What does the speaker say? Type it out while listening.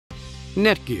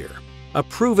NETGEAR, a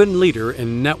proven leader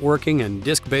in networking and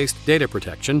disk-based data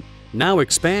protection, now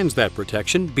expands that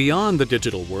protection beyond the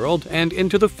digital world and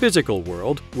into the physical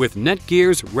world with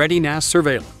NETGEAR's ReadyNAS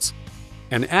Surveillance.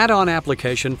 An add-on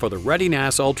application for the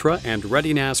ReadyNAS Ultra and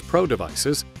ReadyNAS Pro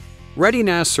devices,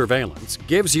 ReadyNAS Surveillance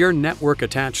gives your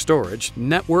network-attached storage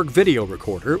network video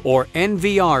recorder or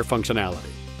NVR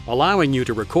functionality, allowing you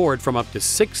to record from up to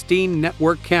 16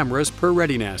 network cameras per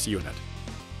ReadyNAS unit.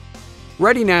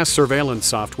 ReadyNAS Surveillance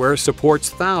software supports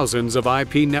thousands of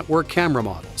IP network camera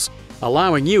models,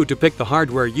 allowing you to pick the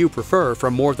hardware you prefer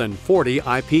from more than 40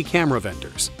 IP camera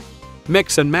vendors.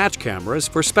 Mix and match cameras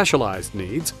for specialized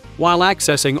needs while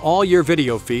accessing all your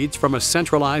video feeds from a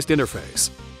centralized interface.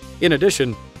 In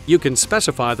addition, you can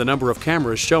specify the number of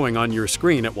cameras showing on your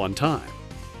screen at one time.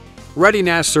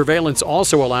 ReadyNAS Surveillance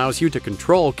also allows you to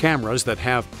control cameras that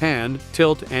have pan,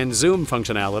 tilt, and zoom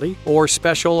functionality or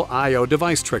special I/O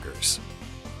device triggers.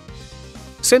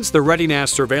 Since the ReadyNAS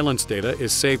Surveillance data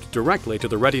is saved directly to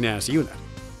the ReadyNAS unit,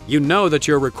 you know that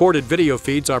your recorded video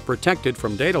feeds are protected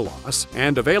from data loss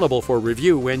and available for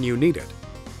review when you need it.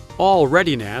 All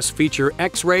ReadyNAS feature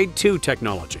X-RAID 2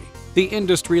 technology, the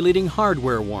industry-leading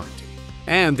hardware warranty,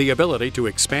 and the ability to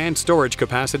expand storage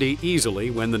capacity easily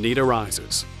when the need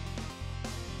arises.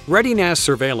 ReadyNAS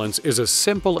Surveillance is a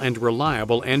simple and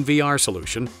reliable NVR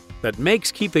solution that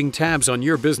makes keeping tabs on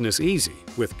your business easy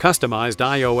with customized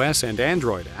iOS and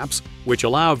Android apps which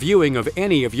allow viewing of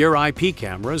any of your IP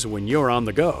cameras when you're on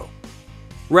the go.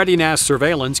 ReadyNAS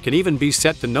Surveillance can even be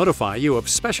set to notify you of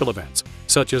special events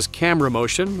such as camera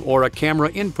motion or a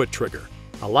camera input trigger,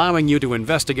 allowing you to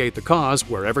investigate the cause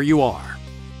wherever you are.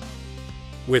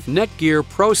 With NETGEAR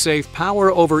ProSafe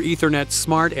Power over Ethernet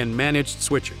smart and managed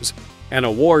switches, an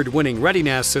award-winning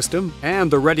ReadyNAS system,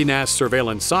 and the ReadyNAS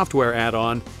Surveillance software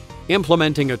add-on,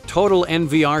 implementing a total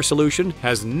NVR solution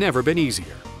has never been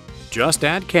easier. Just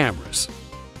add cameras.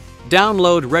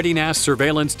 Download ReadyNAS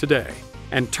Surveillance today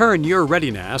and turn your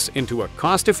ReadyNAS into a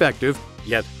cost-effective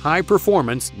yet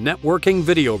high-performance networking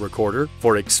video recorder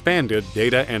for expanded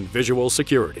data and visual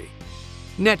security.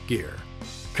 NETGEAR.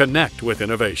 Connect with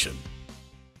innovation.